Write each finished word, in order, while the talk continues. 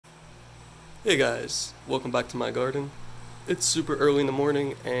Hey guys, welcome back to my garden. It's super early in the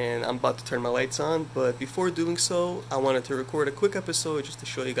morning and I'm about to turn my lights on, but before doing so, I wanted to record a quick episode just to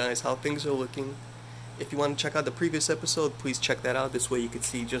show you guys how things are looking. If you want to check out the previous episode, please check that out. This way you can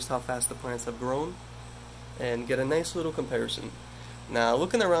see just how fast the plants have grown and get a nice little comparison. Now,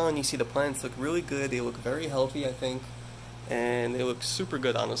 looking around, you see the plants look really good. They look very healthy, I think, and they look super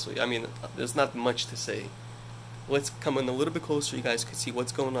good, honestly. I mean, there's not much to say. Let's come in a little bit closer. You guys can see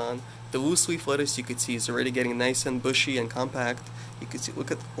what's going on. The loose leaf lettuce you could see is already getting nice and bushy and compact. You can see,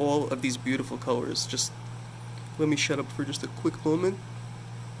 look at all of these beautiful colors. Just let me shut up for just a quick moment.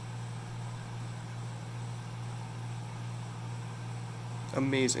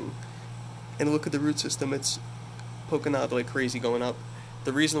 Amazing. And look at the root system. It's poking out like crazy going up.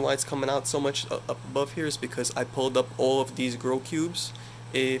 The reason why it's coming out so much up above here is because I pulled up all of these grow cubes.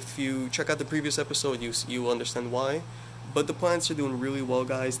 If you check out the previous episode, you will understand why. But the plants are doing really well,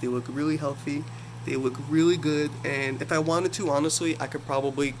 guys. They look really healthy. They look really good. And if I wanted to, honestly, I could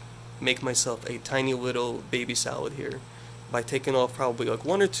probably make myself a tiny little baby salad here by taking off probably like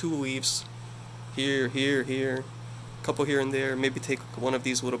one or two leaves here, here, here, a couple here and there. Maybe take one of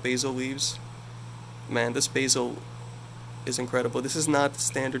these little basil leaves. Man, this basil is incredible. This is not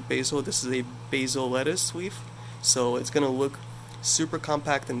standard basil. This is a basil lettuce leaf. So it's gonna look super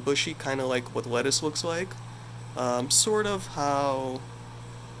compact and bushy, kind of like what lettuce looks like. Sort of how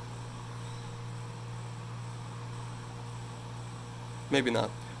maybe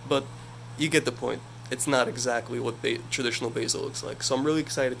not, but you get the point. It's not exactly what traditional basil looks like. So I'm really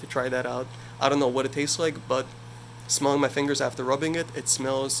excited to try that out. I don't know what it tastes like, but smelling my fingers after rubbing it, it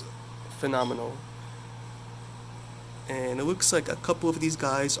smells phenomenal. And it looks like a couple of these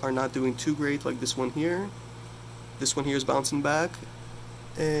guys are not doing too great, like this one here. This one here is bouncing back,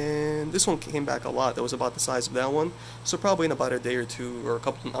 and this one came back a lot. That was about the size of that one. So probably in about a day or two, or a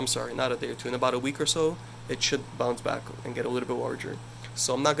couple, I'm sorry, not a day or two, in about a week or so, it should bounce back and get a little bit larger.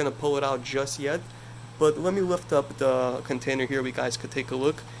 So I'm not going to pull it out just yet, but let me lift up the container here. We guys could take a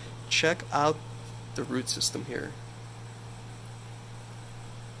look. Check out the root system here.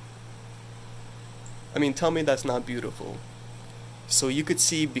 I mean, tell me that's not beautiful. So you could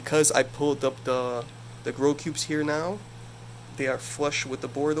see, because I pulled up the grow cubes here now, they are flush with the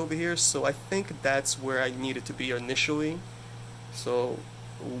board over here, so I think that's where I needed to be initially. So,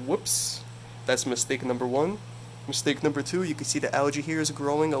 whoops, that's mistake number one. Mistake number two, you can see the algae here is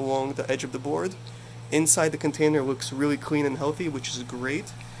growing along the edge of the board. Inside the container looks really clean and healthy, which is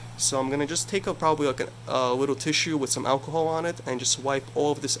great. So I'm gonna just take probably like a little tissue with some alcohol on it and just wipe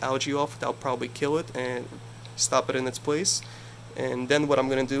all of this algae off. That'll probably kill it and stop it in its place. And then what I'm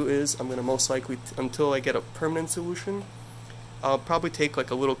going to do is, I'm going to most likely, until I get a permanent solution, I'll probably take like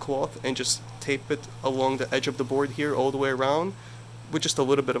a little cloth and just tape it along the edge of the board here all the way around, with just a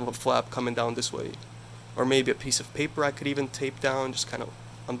little bit of a flap coming down this way. Or maybe a piece of paper I could even tape down, just kind of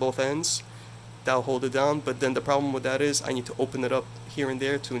on both ends. That'll hold it down, but then the problem with that is I need to open it up here and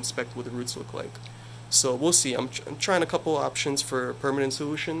there to inspect what the roots look like. So we'll see. I'm trying a couple options for a permanent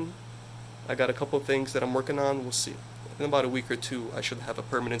solution. I got a couple of things that I'm working on. We'll see. In about a week or two, I should have a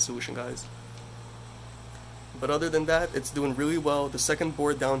permanent solution, guys. But other than that, it's doing really well. The second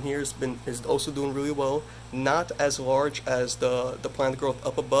board down here is also doing really well. Not as large as the plant growth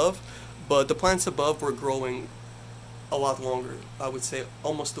up above, but the plants above were growing a lot longer. I would say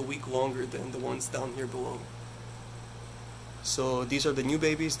almost a week longer than the ones down here below. So these are the new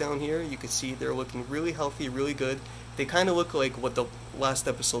babies down here. You can see they're looking really healthy, really good. They kind of look like what the last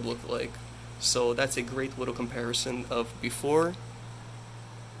episode looked like. So that's a great little comparison of before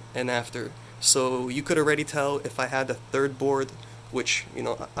and after. So you could already tell if I had a third board, which, you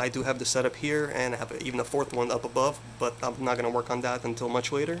know, I do have the setup here, and I have even a fourth one up above, but I'm not going to work on that until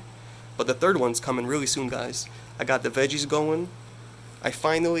much later. But the third one's coming really soon, guys. I got the veggies going. I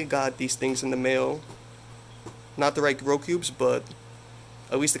finally got these things in the mail. Not the right grow cubes, but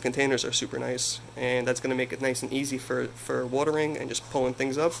at least the containers are super nice. And that's going to make it nice and easy for watering and just pulling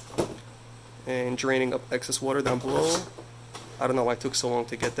things up and draining up excess water down below. I don't know why it took so long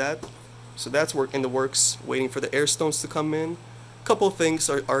to get that. So that's in the works, waiting for the air stones to come in. A couple of things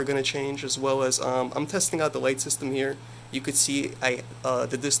are going to change, as well as I'm testing out the light system here. You could see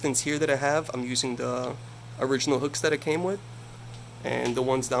the distance here that I have. I'm using the original hooks that it came with, and the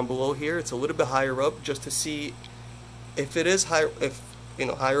ones down below here, it's a little bit higher up, just to see if it is higher, if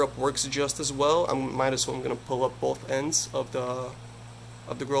higher up works just as well. I'm going to pull up both ends of the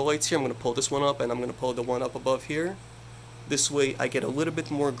grow lights here. I'm going to pull this one up, and I'm going to pull the one up above here. This way I get a little bit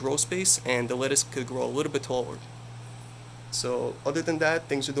more grow space, and the lettuce could grow a little bit taller. So other than that,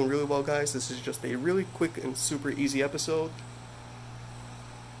 things are doing really well, guys. This is just a really quick and super easy episode.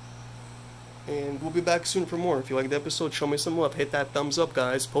 And we'll be back soon for more. If you like the episode, show me some love. Hit that thumbs up,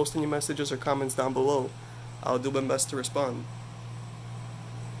 guys. Post any messages or comments down below. I'll do my best to respond.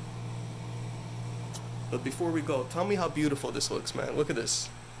 But before we go, tell me how beautiful this looks, man. Look at this.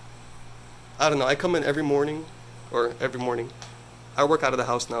 I don't know. I come in every morning. I work out of the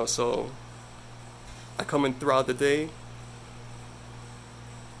house now, so I come in throughout the day.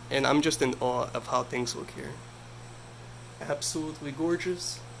 And I'm just in awe of how things look here. Absolutely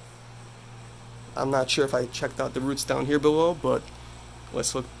gorgeous. I'm not sure if I checked out the roots down here below, but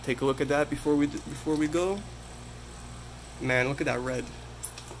let's take a look at that before we go. Man, look at that red.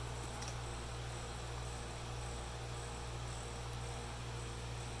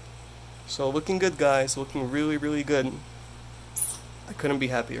 So looking good, guys. Looking really, really good. I couldn't be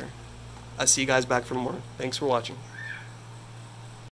happier. I'll see you guys back for more. Thanks for watching.